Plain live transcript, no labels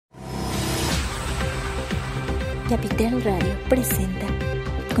Capital Radio presenta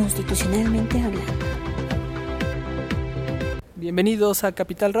Constitucionalmente Hablando. Bienvenidos a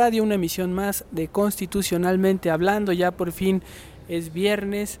Capital Radio, una emisión más de Constitucionalmente Hablando. Ya por fin es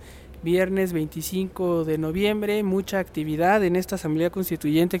viernes 25 de noviembre, mucha actividad en esta Asamblea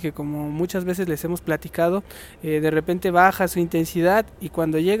Constituyente que, como muchas veces les hemos platicado, de repente baja su intensidad y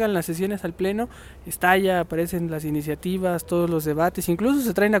cuando llegan las sesiones al Pleno estalla, aparecen las iniciativas, todos los debates, incluso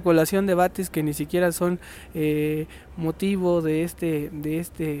se traen a colación debates que ni siquiera son motivo de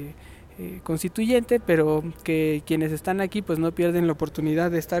este constituyente, pero que quienes están aquí pues no pierden la oportunidad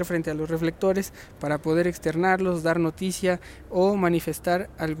de estar frente a los reflectores para poder externarlos, dar noticia o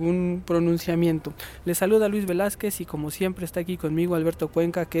manifestar algún pronunciamiento. Les saluda Luis Velázquez y como siempre está aquí conmigo Alberto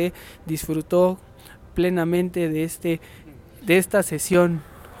Cuenca, que disfrutó plenamente de esta sesión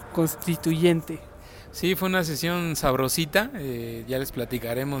constituyente. Sí, fue una sesión sabrosita, ya les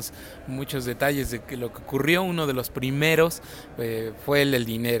platicaremos muchos detalles de lo que ocurrió. Uno de los primeros fue el del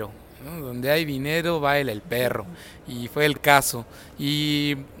dinero, ¿no? Donde hay dinero baila el perro, y fue el caso.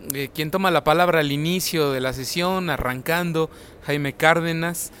 Y quien toma la palabra al inicio de la sesión, arrancando, Jaime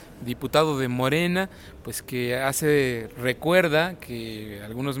Cárdenas, diputado de Morena, pues que recuerda que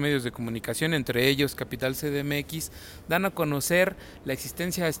algunos medios de comunicación, entre ellos Capital CDMX, dan a conocer la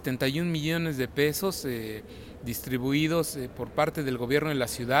existencia de 71 millones de pesos distribuidos por parte del gobierno de la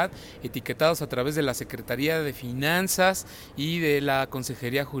ciudad, etiquetados a través de la Secretaría de Finanzas y de la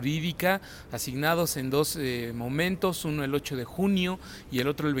Consejería Jurídica, asignados en dos momentos, uno el 8 de junio y el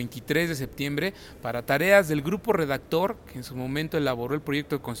otro el 23 de septiembre, para tareas del grupo redactor, que en su momento elaboró el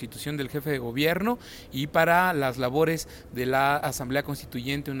proyecto de constitución del jefe de gobierno, y para las labores de la Asamblea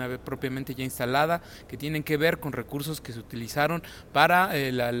Constituyente, una vez propiamente ya instalada, que tienen que ver con recursos que se utilizaron para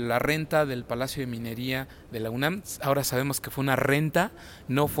la renta del Palacio de Minería de la UNAM. Ahora sabemos que fue una renta,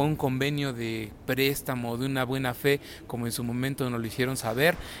 no fue un convenio de préstamo de una buena fe, como en su momento nos lo hicieron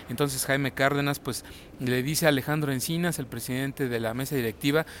saber. Entonces Jaime Cárdenas pues le dice a Alejandro Encinas, el presidente de la mesa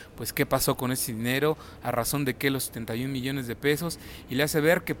directiva, pues qué pasó con ese dinero, a razón de qué los 71 millones de pesos, y le hace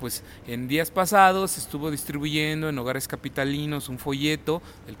ver que pues en días pasados estuvo distribuyendo en hogares capitalinos un folleto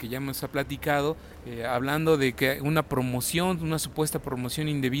del que ya hemos platicado, hablando de que una supuesta promoción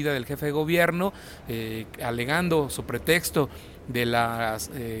indebida del jefe de gobierno, alegando su pretexto de la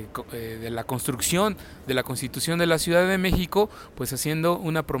construcción de la Constitución de la Ciudad de México, pues haciendo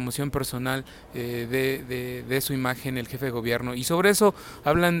una promoción personal de su imagen el jefe de gobierno. Y sobre eso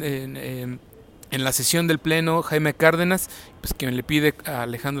hablan en la sesión del Pleno Jaime Cárdenas, pues quien le pide a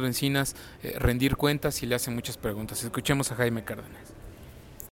Alejandro Encinas rendir cuentas y le hace muchas preguntas. Escuchemos a Jaime Cárdenas.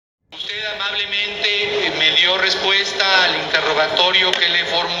 Usted amablemente me dio respuesta al interrogatorio que le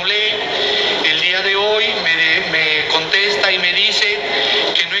formulé. El día de hoy me contesta y me dice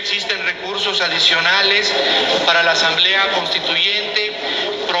que no existen recursos adicionales para la Asamblea Constituyente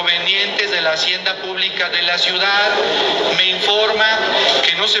provenientes de la Hacienda Pública de la ciudad. Me informa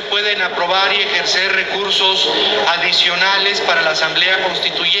que no se pueden aprobar y ejercer recursos adicionales para la Asamblea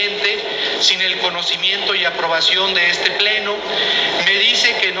Constituyente sin el conocimiento y aprobación de este Pleno. Me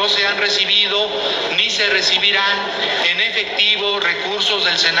dice que no se han recibido ni se recibirán en efectivo recursos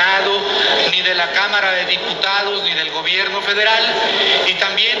del Senado, ni de la Cámara de Diputados, ni del Gobierno Federal, y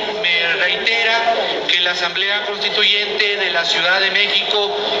también me reitera que la Asamblea Constituyente de la Ciudad de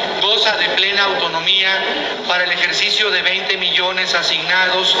México goza de plena autonomía para el ejercicio de 20 millones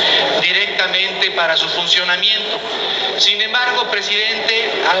asignados directamente para su funcionamiento. Sin embargo,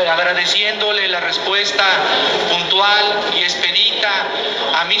 presidente, agradeciéndole la respuesta puntual y expedita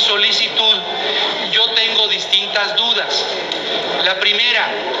a mi solicitud, yo tengo distintas dudas. La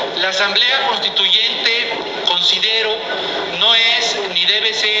primera, la Asamblea Constituyente, considero, no es ni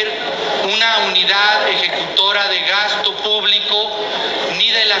debe ser una unidad ejecutora de gasto público, ni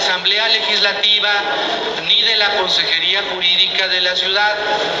de la Asamblea Legislativa, ni de la Consejería Jurídica de la ciudad.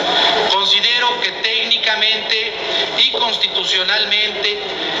 Considero que técnicamente y constitucionalmente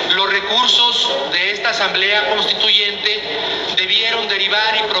los recursos de esta Asamblea Constituyente debieron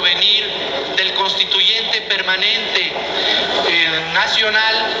derivar y provenir del constituyente permanente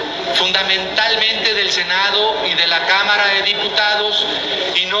nacional, fundamentalmente del Senado y de la Cámara de Diputados,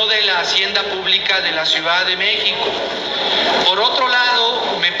 y no de la Hacienda Pública de la Ciudad de México. Por otro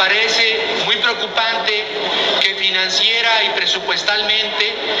lado, me parece muy preocupante que financiera y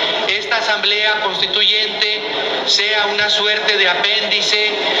presupuestalmente esta Asamblea Constituyente sea una suerte de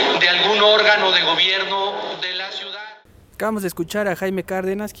apéndice de algún órgano de gobierno de la ciudad. Acabamos de escuchar a Jaime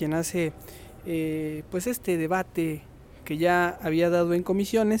Cárdenas, quien hace pues este debate que ya había dado en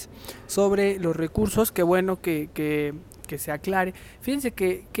comisiones sobre los recursos. Qué bueno que que se aclare. Fíjense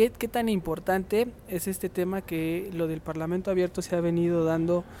que qué tan importante es este tema, que lo del Parlamento abierto se ha venido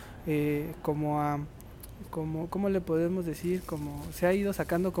dando ¿cómo le podemos decir? Como se ha ido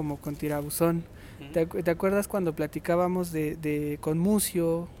sacando como con tirabuzón. ¿Te acuerdas cuando platicábamos con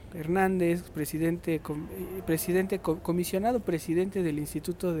Mucio Hernández, comisionado presidente del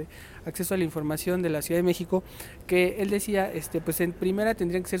Instituto de Acceso a la Información de la Ciudad de México, que él decía, pues en primera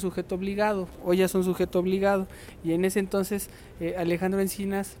tendrían que ser sujeto obligado, hoy ya son sujeto obligado, y en ese entonces Alejandro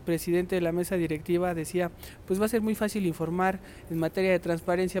Encinas, presidente de la mesa directiva, decía, pues va a ser muy fácil informar en materia de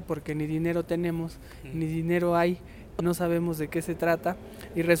transparencia porque ni dinero tenemos, ni dinero hay, no sabemos de qué se trata,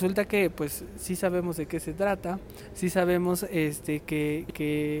 y resulta que pues sí sabemos de qué se trata, sí sabemos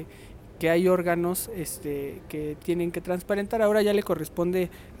que hay órganos que tienen que transparentar. Ahora ya le corresponde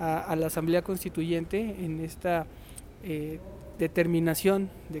a la Asamblea Constituyente en esta determinación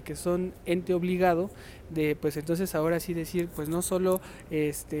de que son ente obligado, de pues entonces ahora sí decir, pues no solo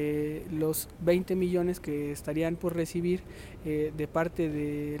los 20 millones que estarían por recibir de parte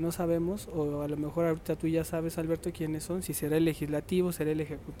de, no sabemos, o a lo mejor ahorita tú ya sabes, Alberto, quiénes son, si será el legislativo, será el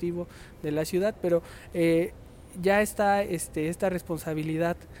ejecutivo de la ciudad, pero ya está esta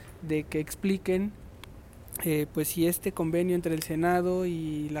responsabilidad de que expliquen pues si este convenio entre el Senado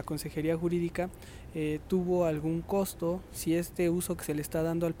y la Consejería Jurídica tuvo algún costo, si este uso que se le está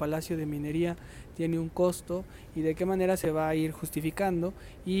dando al Palacio de Minería tiene un costo y de qué manera se va a ir justificando,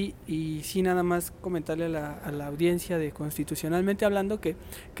 y sí, nada más comentarle a la audiencia de Constitucionalmente Hablando que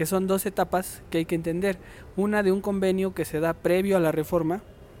son dos etapas que hay que entender. Una de un convenio que se da previo a la reforma,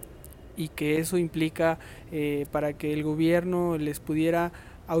 y que eso implica para que el gobierno les pudiera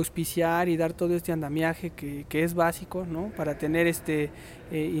auspiciar y dar todo este andamiaje que es básico, ¿no? Para tener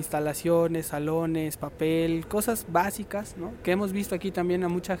instalaciones, salones, papel, cosas básicas, ¿no? Que hemos visto aquí también a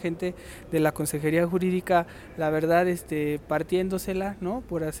mucha gente de la Consejería Jurídica, la verdad, partiéndosela, ¿no?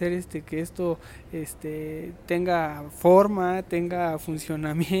 Por hacer que esto tenga forma, tenga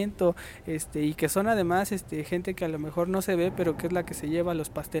funcionamiento, y que son además gente que a lo mejor no se ve, pero que es la que se lleva los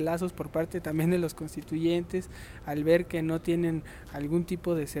pastelazos por parte también de los constituyentes, al ver que no tienen algún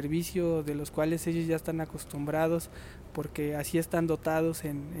tipo de servicio de los cuales ellos ya están acostumbrados, porque así están dotados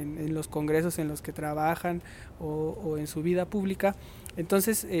en los congresos en los que trabajan o en su vida pública.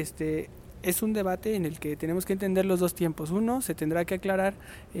 Entonces es un debate en el que tenemos que entender los dos tiempos. Uno, se tendrá que aclarar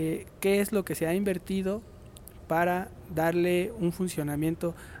qué es lo que se ha invertido para darle un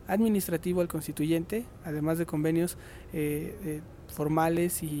funcionamiento administrativo al constituyente, además de convenios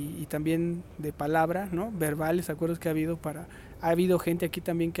formales y también de palabra, ¿no? Verbales, acuerdos que ha habido gente aquí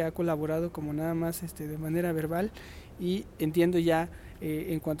también que ha colaborado como nada más de manera verbal, y entiendo ya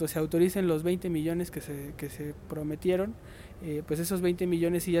en cuanto se autoricen los 20 millones que se prometieron, pues esos 20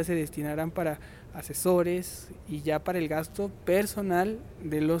 millones sí ya se destinarán para asesores y ya para el gasto personal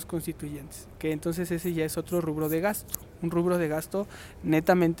de los constituyentes, que entonces ese ya es otro rubro de gasto, un rubro de gasto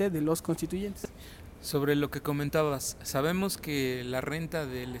netamente de los constituyentes. Sobre lo que comentabas, sabemos que la renta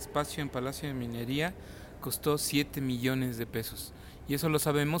del espacio en Palacio de Minería costó 7 millones de pesos, y eso lo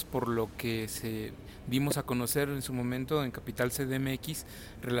sabemos por lo que dimos a conocer en su momento en Capital CDMX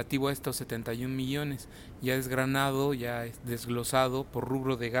relativo a estos 71 millones, ya desgranado, ya desglosado por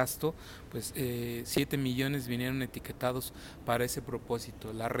rubro de gasto, pues 7 millones vinieron etiquetados para ese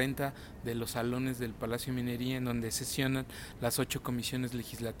propósito, la renta de los salones del Palacio de Minería en donde sesionan las 8 comisiones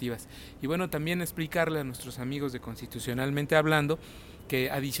legislativas. Y bueno, también explicarle a nuestros amigos de Constitucionalmente Hablando que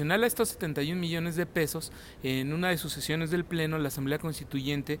adicional a estos 71 millones de pesos, en una de sus sesiones del Pleno, la Asamblea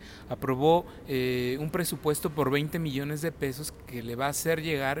Constituyente aprobó un presupuesto por 20 millones de pesos que le va a hacer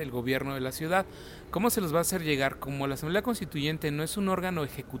llegar el gobierno de la ciudad. ¿Cómo se los va a hacer llegar? Como la Asamblea Constituyente no es un órgano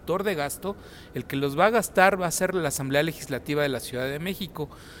ejecutor de gasto, el que los va a gastar va a ser la Asamblea Legislativa de la Ciudad de México.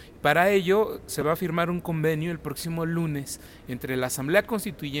 Para ello se va a firmar un convenio el próximo lunes entre la Asamblea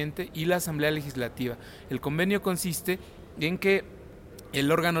Constituyente y la Asamblea Legislativa. El convenio consiste en que el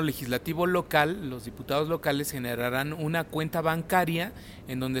órgano legislativo local, los diputados locales, generarán una cuenta bancaria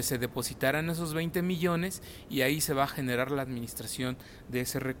en donde se depositarán esos 20 millones y ahí se va a generar la administración de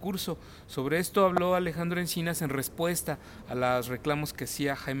ese recurso. Sobre esto habló Alejandro Encinas en respuesta a los reclamos que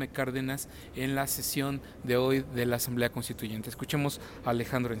hacía Jaime Cárdenas en la sesión de hoy de la Asamblea Constituyente. Escuchemos a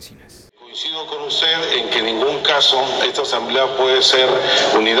Alejandro Encinas. Coincido con usted en que en ningún caso esta asamblea puede ser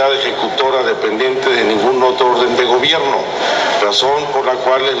unidad ejecutora dependiente de ningún otro orden de gobierno, razón por la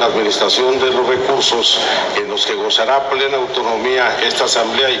cual en la administración de los recursos en los que gozará plena autonomía esta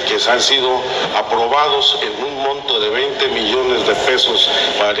asamblea y que han sido aprobados en un monto de 20 millones de pesos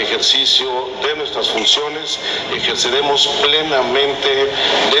para el ejercicio de nuestras funciones, ejerceremos plenamente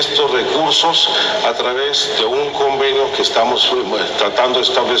estos recursos a través de un convenio que estamos tratando de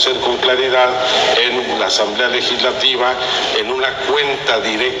establecer con claridad en la Asamblea Legislativa, en una cuenta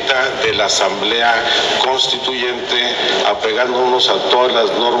directa de la Asamblea Constituyente, apegándonos a todas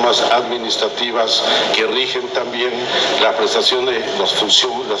las normas administrativas que rigen también la prestación de los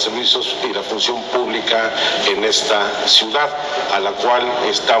servicios y la función pública en esta ciudad, a la cual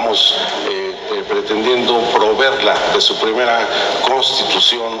estamos pretendiendo proveerla de su primera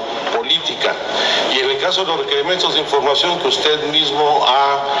constitución política. Y en el caso de los requerimientos de información que usted mismo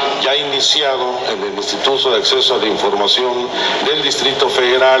ha ya iniciado en el Instituto de Acceso a la Información del Distrito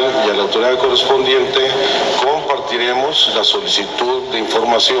Federal y a la autoridad correspondiente, compartiremos la solicitud de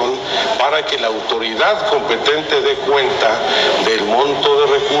información para que la autoridad competente dé cuenta del monto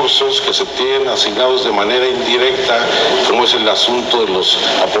de recursos que se tienen asignados de manera indirecta, como es el asunto de las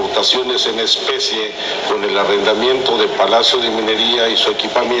aportaciones en especie con el arrendamiento de Palacio de Minería y su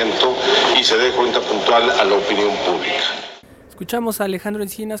equipamiento, y se dé cuenta puntual a la opinión pública. Escuchamos a Alejandro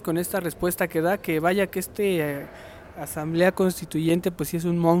Encinas con esta respuesta que da, que vaya que asamblea constituyente pues sí es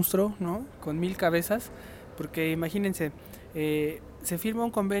un monstruo, ¿no? Con 1000 cabezas, porque imagínense, se firma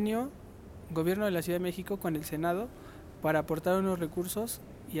un convenio, gobierno de la Ciudad de México con el Senado, para aportar unos recursos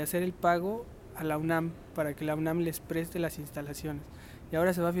y hacer el pago a la UNAM, para que la UNAM les preste las instalaciones. Y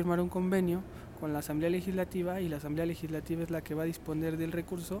ahora se va a firmar un convenio con la Asamblea Legislativa, y la Asamblea Legislativa es la que va a disponer del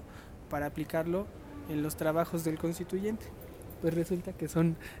recurso para aplicarlo en los trabajos del constituyente. Pues resulta que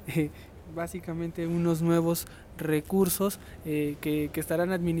son básicamente unos nuevos recursos que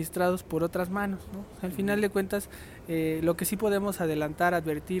estarán administrados por otras manos, ¿no? Al final de cuentas, lo que sí podemos adelantar,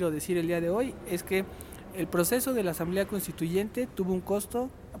 advertir o decir el día de hoy es que el proceso de la Asamblea Constituyente tuvo un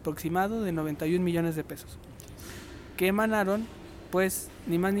costo aproximado de 91 millones de pesos, que emanaron pues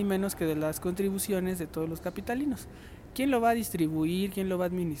ni más ni menos que de las contribuciones de todos los capitalinos. ¿Quién lo va a distribuir? ¿Quién lo va a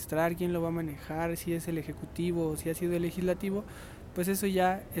administrar? ¿Quién lo va a manejar? Si es el Ejecutivo o si ha sido el Legislativo, pues eso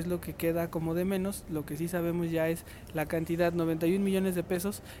ya es lo que queda como de menos. Lo que sí sabemos ya es la cantidad, 91 millones de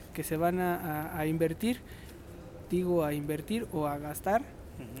pesos que se van a invertir, a invertir o a gastar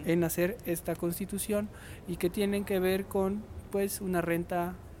en hacer esta Constitución, y que tienen que ver con pues una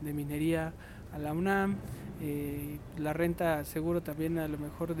renta de minería a la UNAM, la renta seguro también a lo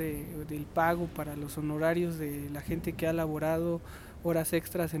mejor del pago para los honorarios de la gente que ha laborado horas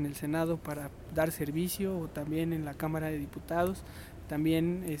extras en el Senado para dar servicio, o también en la Cámara de Diputados.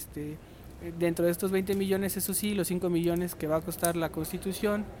 También dentro de estos 20 millones, eso sí, los 5 millones que va a costar la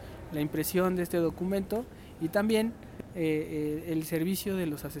Constitución, la impresión de este documento, y también el servicio de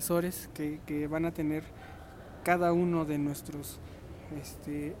los asesores que van a tener cada uno de nuestros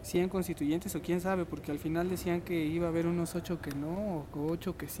 100 constituyentes, o quién sabe, porque al final decían que iba a haber unos 8 que no, o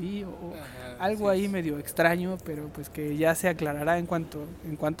 8 que sí, o algo ahí medio extraño, pero pues que ya se aclarará en cuanto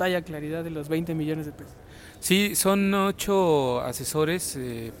haya claridad de los 20 millones de pesos. Sí, son 8 asesores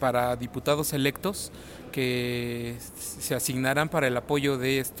para diputados electos que se asignarán para el apoyo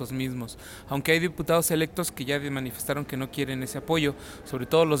de estos mismos, aunque hay diputados electos que ya manifestaron que no quieren ese apoyo, sobre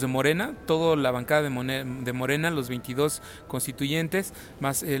todo los de Morena, toda la bancada de Morena, los 22 constituyentes,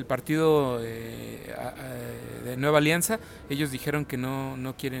 más el partido de Nueva Alianza, ellos dijeron que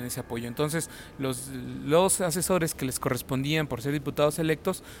no quieren ese apoyo. Entonces los asesores que les correspondían por ser diputados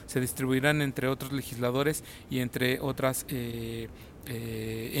electos se distribuirán entre otros legisladores y entre otras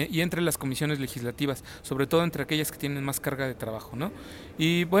y entre las comisiones legislativas, sobre todo entre aquellas que tienen más carga de trabajo, ¿no?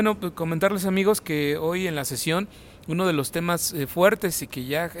 Y bueno, pues comentarles, amigos, que hoy en la sesión uno de los temas fuertes y que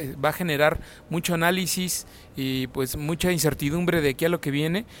ya va a generar mucho análisis y pues mucha incertidumbre de aquí a lo que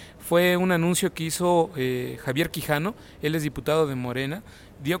viene fue un anuncio que hizo Javier Quijano. Él es diputado de Morena.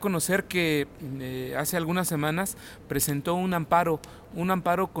 Dio a conocer que hace algunas semanas presentó un amparo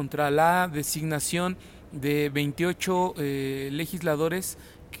contra la designación de 28 legisladores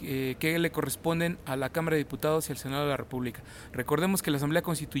que le corresponden a la Cámara de Diputados y al Senado de la República. Recordemos que la Asamblea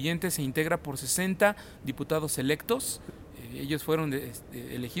Constituyente se integra por 60 diputados electos. Ellos fueron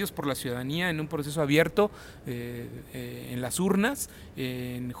elegidos por la ciudadanía en un proceso abierto en las urnas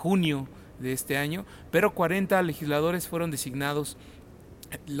en junio de este año, pero 40 legisladores fueron designados.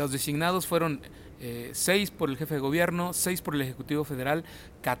 Los designados fueron 6 por el jefe de gobierno, 6 por el Ejecutivo Federal,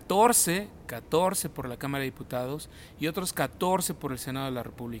 14 por la Cámara de Diputados y otros 14 por el Senado de la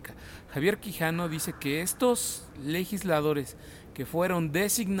República. Javier Quijano dice que estos legisladores que fueron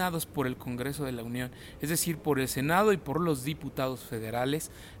designados por el Congreso de la Unión, es decir, por el Senado y por los diputados federales,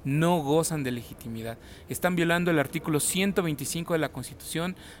 no gozan de legitimidad. Están violando el artículo 125 de la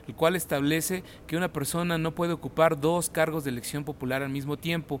Constitución, el cual establece que una persona no puede ocupar 2 cargos de elección popular al mismo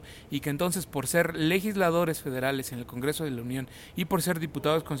tiempo y que entonces por ser legisladores federales en el Congreso de la Unión y por ser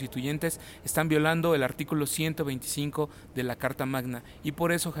diputados constituyentes están violando el artículo 125 de la Carta Magna, y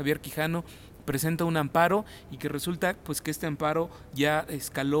por eso Javier Quijano presenta un amparo y que resulta pues que este amparo ya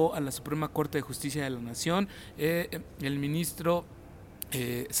escaló a la Suprema Corte de Justicia de la Nación. El ministro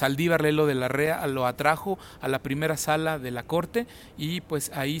Saldívar Lelo de la Rea lo atrajo a la primera sala de la Corte y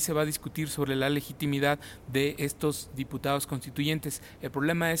pues ahí se va a discutir sobre la legitimidad de estos diputados constituyentes. El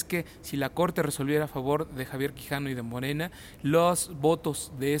problema es que si la Corte resolviera a favor de Javier Quijano y de Morena, los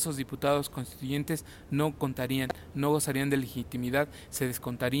votos de esos diputados constituyentes no contarían, no gozarían de legitimidad, se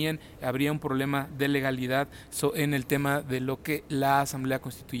descontarían, habría un problema de legalidad en el tema de lo que la Asamblea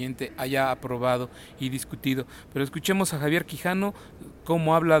Constituyente haya aprobado y discutido. Pero escuchemos a Javier Quijano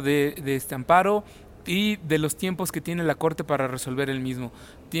cómo habla de este amparo y de los tiempos que tiene la Corte para resolver el mismo.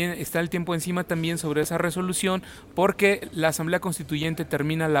 Está el tiempo encima también sobre esa resolución porque la Asamblea Constituyente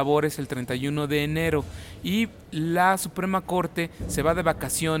termina labores el 31 de enero y la Suprema Corte se va de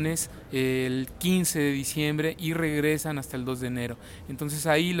vacaciones el 15 de diciembre y regresan hasta el 2 de enero. Entonces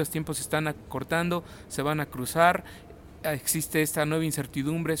ahí los tiempos se están acortando, se van a cruzar, existe esta nueva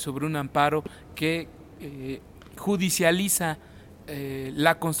incertidumbre sobre un amparo que judicializa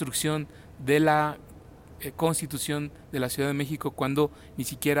la construcción de la Constitución de la Ciudad de México cuando ni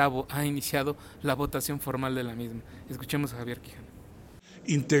siquiera ha iniciado la votación formal de la misma. Escuchemos a Javier Quijano.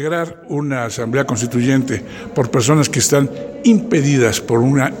 Integrar una asamblea constituyente por personas que están impedidas por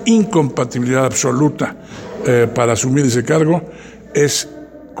una incompatibilidad absoluta para asumir ese cargo es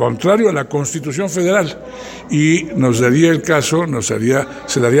contrario a la Constitución Federal y nos daría el caso,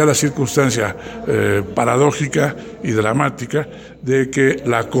 se daría la circunstancia paradójica y dramática de que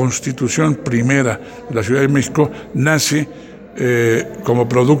la Constitución primera de la Ciudad de México nace como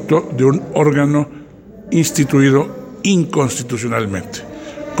producto de un órgano instituido inconstitucionalmente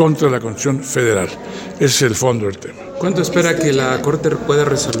contra la Constitución Federal. Ese es el fondo del tema. ¿Cuánto espera que la Corte pueda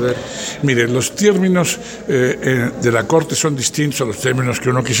resolver? Mire, los términos de la Corte son distintos a los términos que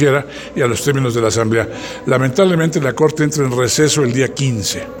uno quisiera y a los términos de la Asamblea. Lamentablemente la Corte entra en receso el día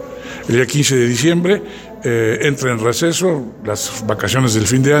 15. El día 15 de diciembre entra en receso, las vacaciones del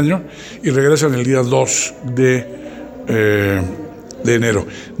fin de año, y regresan el día 2 de enero.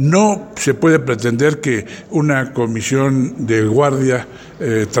 No se puede pretender que una comisión de guardia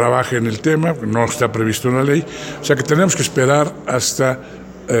trabaje en el tema, no está previsto en la ley, o sea que tenemos que esperar hasta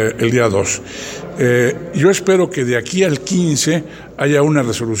el día 2. Yo espero que de aquí al 15 haya una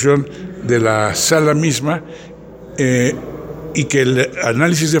resolución de la sala misma y que el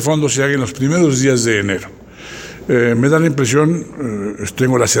análisis de fondo se haga en los primeros días de enero. Me da la impresión,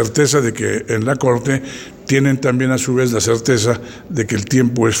 tengo la certeza de que en la Corte tienen también a su vez la certeza de que el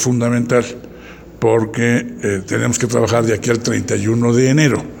tiempo es fundamental porque tenemos que trabajar de aquí al 31 de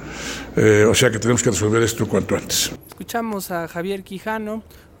enero, o sea que tenemos que resolver esto cuanto antes. Escuchamos a Javier Quijano,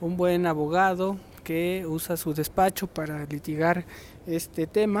 un buen abogado que usa su despacho para litigar este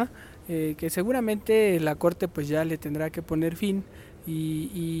tema, que seguramente la Corte pues ya le tendrá que poner fin.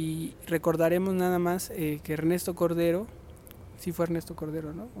 Y recordaremos nada más que Ernesto Cordero, sí fue Ernesto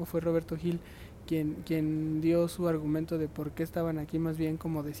Cordero, ¿no? O fue Roberto Gil quien dio su argumento de por qué estaban aquí más bien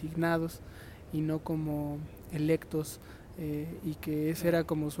como designados y no como electos, y que ese era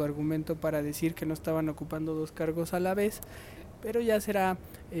como su argumento para decir que no estaban ocupando 2 cargos a la vez, pero ya será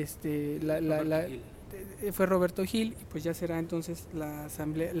fue Roberto Gil, y pues ya será entonces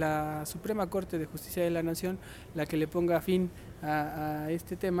la Suprema Corte de Justicia de la Nación la que le ponga fin a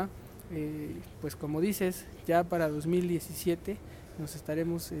este tema. Pues como dices, ya para 2017 nos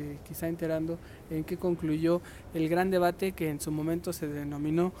estaremos quizá enterando en qué concluyó el gran debate que en su momento se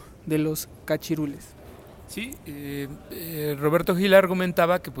denominó de los cachirules. Sí, Roberto Gil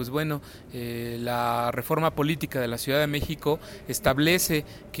argumentaba que pues bueno, la reforma política de la Ciudad de México establece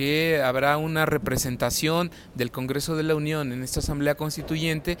que habrá una representación del Congreso de la Unión en esta Asamblea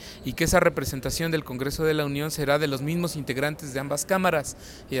Constituyente y que esa representación del Congreso de la Unión será de los mismos integrantes de ambas cámaras.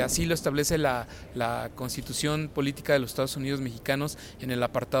 Así lo establece la Constitución Política de los Estados Unidos Mexicanos en el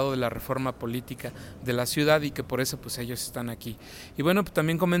apartado de la reforma política de la ciudad y que por eso pues ellos están aquí. Y bueno, pues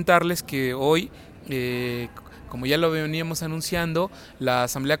también comentarles que hoy como ya lo veníamos anunciando, la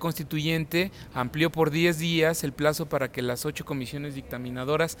Asamblea Constituyente amplió por 10 días el plazo para que las 8 comisiones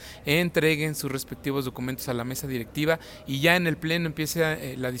dictaminadoras entreguen sus respectivos documentos a la mesa directiva y ya en el Pleno empieza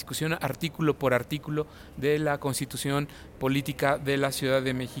la discusión artículo por artículo de la Constitución Política de la Ciudad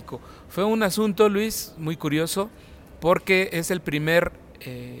de México. Fue un asunto, Luis, muy curioso, porque es el primer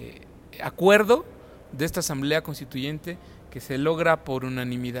acuerdo de esta Asamblea Constituyente que se logra por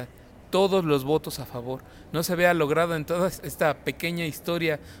unanimidad. Todos los votos a favor. No se había logrado en toda esta pequeña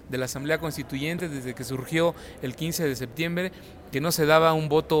historia de la Asamblea Constituyente desde que surgió el 15 de septiembre, que no se daba un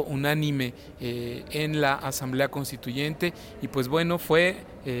voto unánime en la Asamblea Constituyente y pues bueno, fue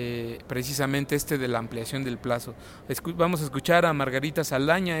precisamente de la ampliación del plazo. Vamos a escuchar a Margarita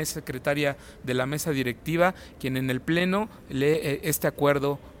Saldaña, es secretaria de la mesa directiva, quien en el Pleno lee este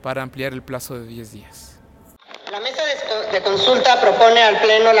acuerdo para ampliar el plazo de 10 días. La mesa de consulta propone al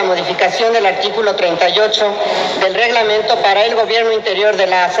Pleno la modificación del artículo 38 del reglamento para el gobierno interior de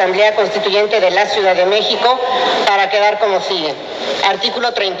la Asamblea Constituyente de la Ciudad de México para quedar como sigue.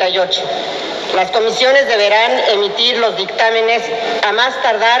 Artículo 38. Las comisiones deberán emitir los dictámenes a más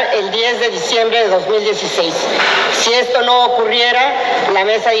tardar el 10 de diciembre de 2016. Si esto no ocurriera, la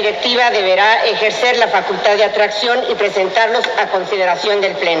mesa directiva deberá ejercer la facultad de atracción y presentarlos a consideración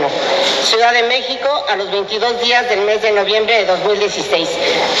del Pleno. Ciudad de México, a los 22 días del mes de noviembre de 2016.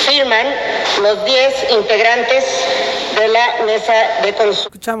 Firman los 10 integrantes de la mesa de consulta.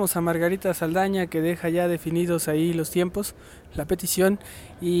 Escuchamos a Margarita Saldaña, que deja ya definidos ahí los tiempos, la petición,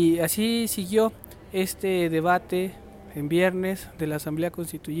 y así siguió este debate en viernes de la Asamblea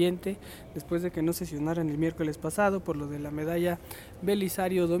Constituyente, después de que no sesionaran el miércoles pasado por lo de la medalla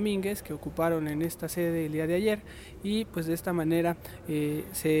Belisario Domínguez que ocuparon en esta sede el día de ayer, y pues de esta manera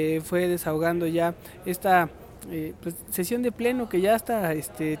se fue desahogando ya esta pues, sesión de pleno que ya hasta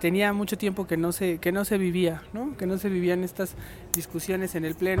tenía mucho tiempo que no se vivía, ¿no? Que no se vivían estas discusiones en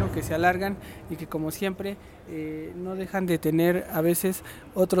el pleno, que se alargan y que como siempre no dejan de tener a veces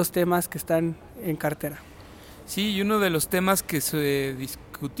otros temas que están en cartera. Sí, y uno de los temas que se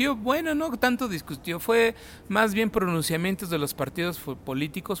discutió, bueno, no tanto discutió, fue más bien pronunciamientos de los partidos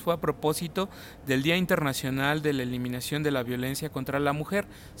políticos, fue a propósito del Día Internacional de la Eliminación de la Violencia contra la Mujer.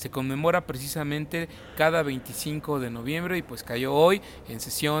 Se conmemora precisamente cada 25 de noviembre y pues cayó hoy en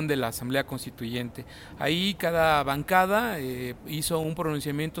sesión de la Asamblea Constituyente. Ahí cada bancada hizo un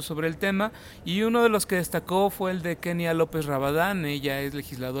pronunciamiento sobre el tema y uno de los que destacó fue el de Kenia López Rabadán. Ella es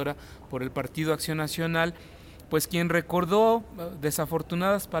legisladora por el Partido Acción Nacional, pues quien recordó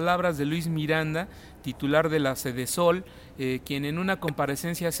desafortunadas palabras de Luis Miranda, titular de la Sedesol, quien en una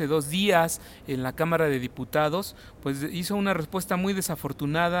comparecencia hace 2 días en la Cámara de Diputados, pues hizo una respuesta muy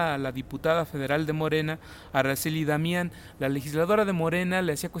desafortunada a la diputada federal de Morena, Araceli Damián. La legisladora de Morena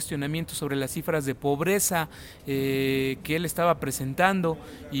le hacía cuestionamientos sobre las cifras de pobreza que él estaba presentando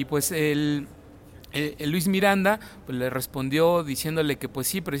y pues Luis Miranda pues, le respondió diciéndole que pues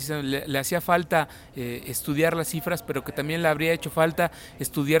sí, precisamente le hacía falta estudiar las cifras, pero que también le habría hecho falta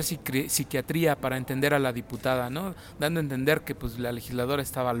estudiar psiquiatría para entender a la diputada, ¿no? Dando a entender que pues la legisladora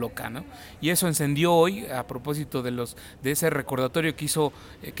estaba loca, ¿no? Y eso encendió hoy, a propósito de ese recordatorio que hizo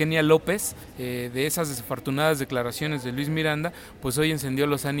Kenia López, de esas desafortunadas declaraciones de Luis Miranda, pues hoy encendió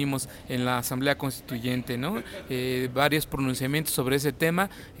los ánimos en la Asamblea Constituyente, ¿no? Varios pronunciamientos sobre ese tema,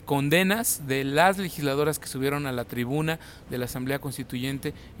 condenas de las legisladoras que subieron a la tribuna de la Asamblea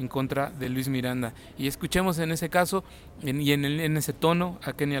Constituyente en contra de Luis Miranda. Y escuchemos en ese caso en ese tono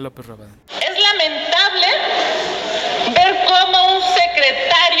a Kenia López Rabadán. Es lamentable ver cómo un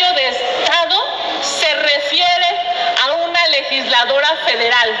secretario de Estado se refiere a una legisladora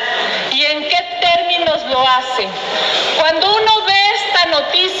federal y en qué términos lo hace. Cuando uno ve esta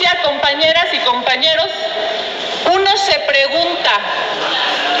noticia, compañeras y compañeros, uno se pregunta,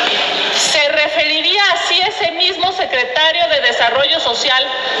 ¿se referiría así ese mismo secretario de Desarrollo Social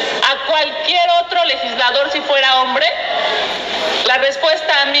a cualquier otro legislador si fuera hombre? La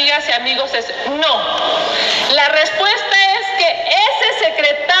respuesta, amigas y amigos, es no. La respuesta es que ese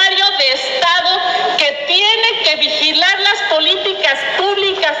secretario de Estado que tiene que vigilar las políticas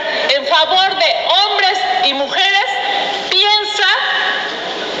públicas en favor de hombres y mujeres piensa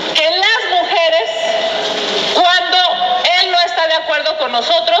que las mujeres, cuando él no está de acuerdo con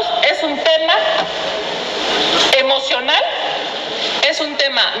nosotros, es un tema emocional, es un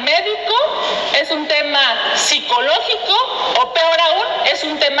tema médico, es un tema psicológico o peor aún, es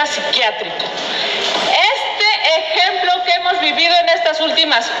un tema psiquiátrico. Este ejemplo que hemos vivido en estas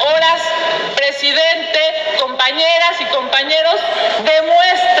últimas horas, presidente, compañeras y compañeros,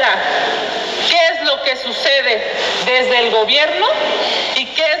 demuestra qué es lo que sucede desde el gobierno y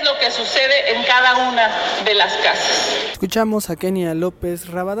qué es es lo que sucede en cada una de las casas. Escuchamos a Kenia López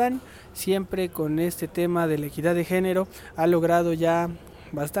Rabadán, siempre con este tema de la equidad de género, ha logrado ya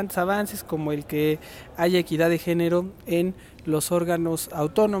bastantes avances, como el que haya equidad de género en los órganos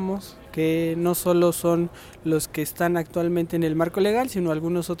autónomos, que no solo son los que están actualmente en el marco legal, sino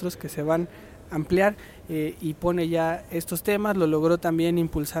algunos otros que se van a ampliar, y pone ya estos temas. Lo logró también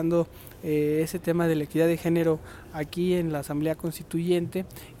impulsando ese tema de la equidad de género aquí en la Asamblea Constituyente,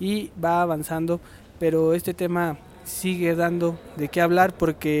 y va avanzando, pero este tema sigue dando de qué hablar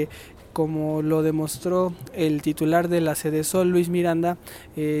porque, como lo demostró el titular de la Sedesol, Luis Miranda,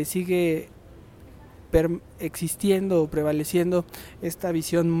 sigue existiendo o prevaleciendo esta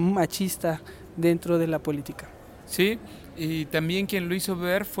visión machista dentro de la política. Sí, y también quien lo hizo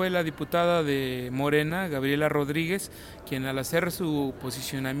ver fue la diputada de Morena, Gabriela Rodríguez, quien al hacer su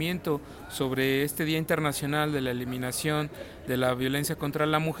posicionamiento sobre este Día Internacional de la Eliminación de la Violencia contra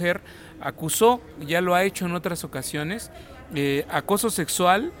la Mujer, acusó, ya lo ha hecho en otras ocasiones, acoso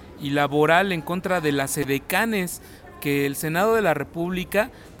sexual y laboral en contra de las edecanes que el Senado de la República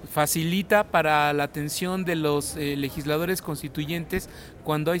facilita para la atención de los legisladores constituyentes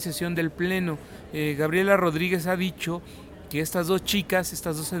cuando hay sesión del Pleno. Gabriela Rodríguez ha dicho que estas dos chicas,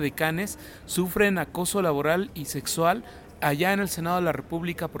 estas dos edecanes, sufren acoso laboral y sexual allá en el Senado de la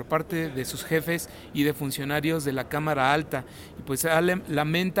República por parte de sus jefes y de funcionarios de la Cámara Alta, y pues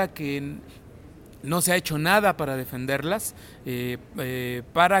lamenta que no se ha hecho nada para defenderlas,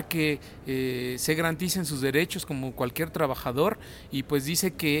 para que se garanticen sus derechos como cualquier trabajador, y pues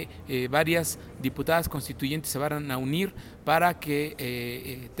dice que varias diputadas constituyentes se van a unir para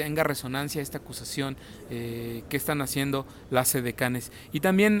que tenga resonancia esta acusación que están haciendo las edecanes. Y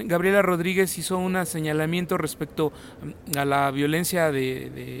también Gabriela Rodríguez hizo un señalamiento respecto a la violencia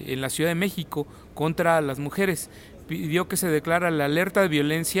en la Ciudad de México contra las mujeres. Pidió que se declara la alerta de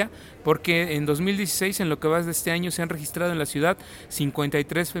violencia porque en 2016, en lo que va de este año, se han registrado en la ciudad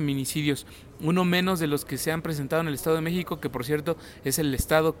 53 feminicidios, uno menos de los que se han presentado en el Estado de México, que por cierto es el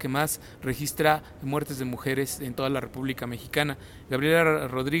estado que más registra muertes de mujeres en toda la República Mexicana. Gabriela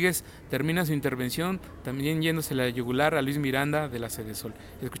Rodríguez termina su intervención también yéndose la yugular a Luis Miranda de la Sedesol.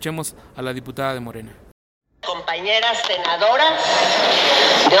 Escuchemos a la diputada de Morena. Compañeras senadoras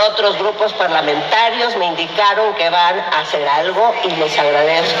de otros grupos parlamentarios me indicaron que van a hacer algo y les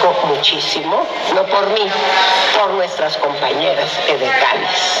agradezco muchísimo, no por mí, por nuestras compañeras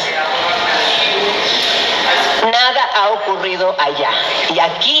edecanes. Nada ha ocurrido allá y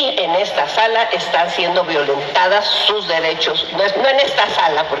aquí en esta sala están siendo violentadas sus derechos, no en esta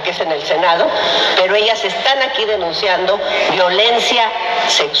sala porque es en el Senado, pero ellas están aquí denunciando violencia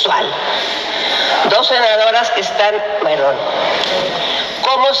sexual. Dos senadoras que están,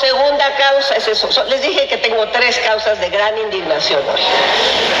 como segunda causa, es eso. Les dije que tengo 3 causas de gran indignación hoy.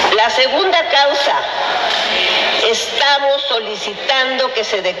 La segunda causa, estamos solicitando que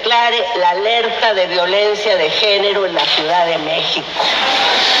se declare la alerta de violencia de género en la Ciudad de México.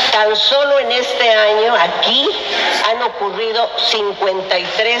 Tan solo en este año aquí han ocurrido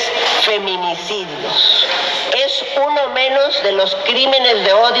 53 feminicidios. Es uno menos de los crímenes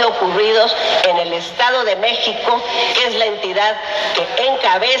de odio ocurridos en el Estado de México, que es la entidad que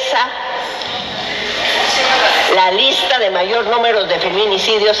encabeza la lista de mayor número de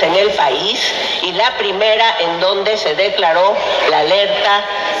feminicidios en el país y la primera en donde se declaró la alerta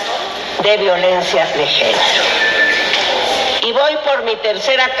de violencia de género. Y voy por mi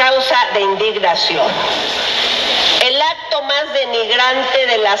tercera causa de indignación. El acto más denigrante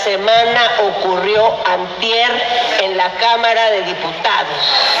de la semana ocurrió antier en la Cámara de Diputados.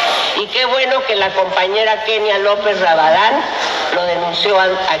 Y qué bueno que la compañera Kenia López Rabadán lo denunció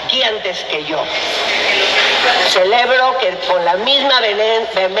aquí antes que yo. Celebro que con la misma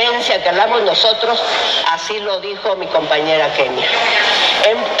vehemencia que hablamos nosotros, así lo dijo mi compañera Kenia.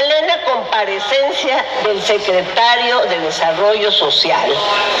 En plena comparecencia del secretario de Desarrollo Social,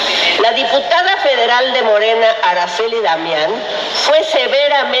 la diputada federal de Morena, Araceli Damián, fue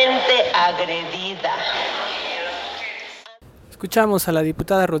severamente agredida. Escuchamos a la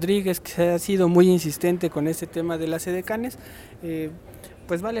diputada Rodríguez, que ha sido muy insistente con este tema de las edecanes.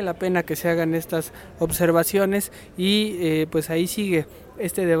 Pues vale la pena que se hagan estas observaciones y pues ahí sigue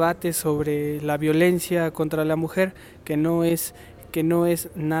este debate sobre la violencia contra la mujer, que no es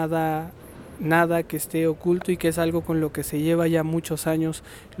nada que esté oculto y que es algo con lo que se lleva ya muchos años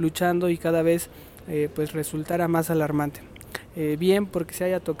luchando y cada vez pues resultará más alarmante. bien porque se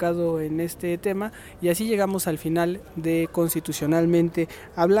haya tocado en este tema, y así llegamos al final de Constitucionalmente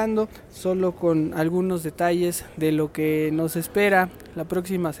Hablando, solo con algunos detalles de lo que nos espera la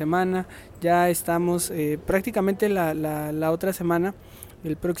próxima semana. Ya estamos prácticamente la otra semana.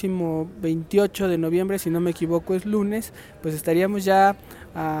 El próximo 28 de noviembre, si no me equivoco, es lunes, pues estaríamos ya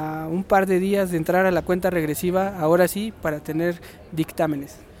a un par de días de entrar a la cuenta regresiva, ahora sí, para tener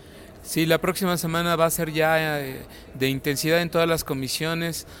dictámenes. Sí, la próxima semana va a ser ya de intensidad en todas las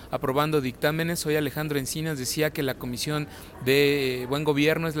comisiones, aprobando dictámenes. Hoy Alejandro Encinas decía que la comisión de Buen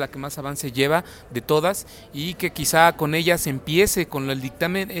Gobierno es la que más avance lleva de todas, y que quizá con ella se empiece con el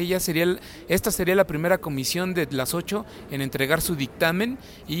dictamen. Esta sería la primera comisión de las 8 en entregar su dictamen,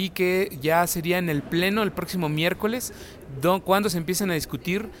 y que ya sería en el pleno el próximo miércoles, cuando se empiecen a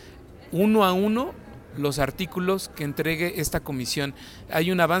discutir uno a uno los artículos que entregue esta comisión.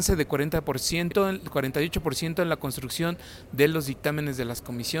 Hay un avance de 48% en la construcción de los dictámenes de las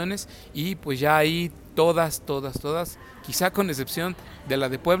comisiones, y pues ya ahí todas, quizá con excepción de la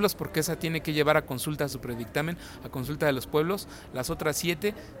de pueblos, porque esa tiene que llevar a consulta su predictamen, a consulta de los pueblos. Las otras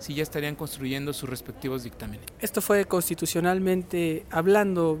 7 sí ya estarían construyendo sus respectivos dictámenes. Esto fue Constitucionalmente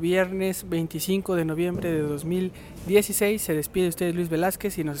Hablando, viernes 25 de noviembre de 2016. Se despide usted Luis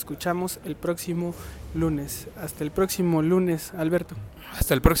Velázquez y nos escuchamos el próximo lunes. Hasta el próximo lunes, Alberto.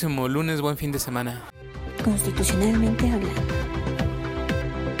 Hasta el próximo lunes, buen fin de semana. Constitucionalmente Hablando.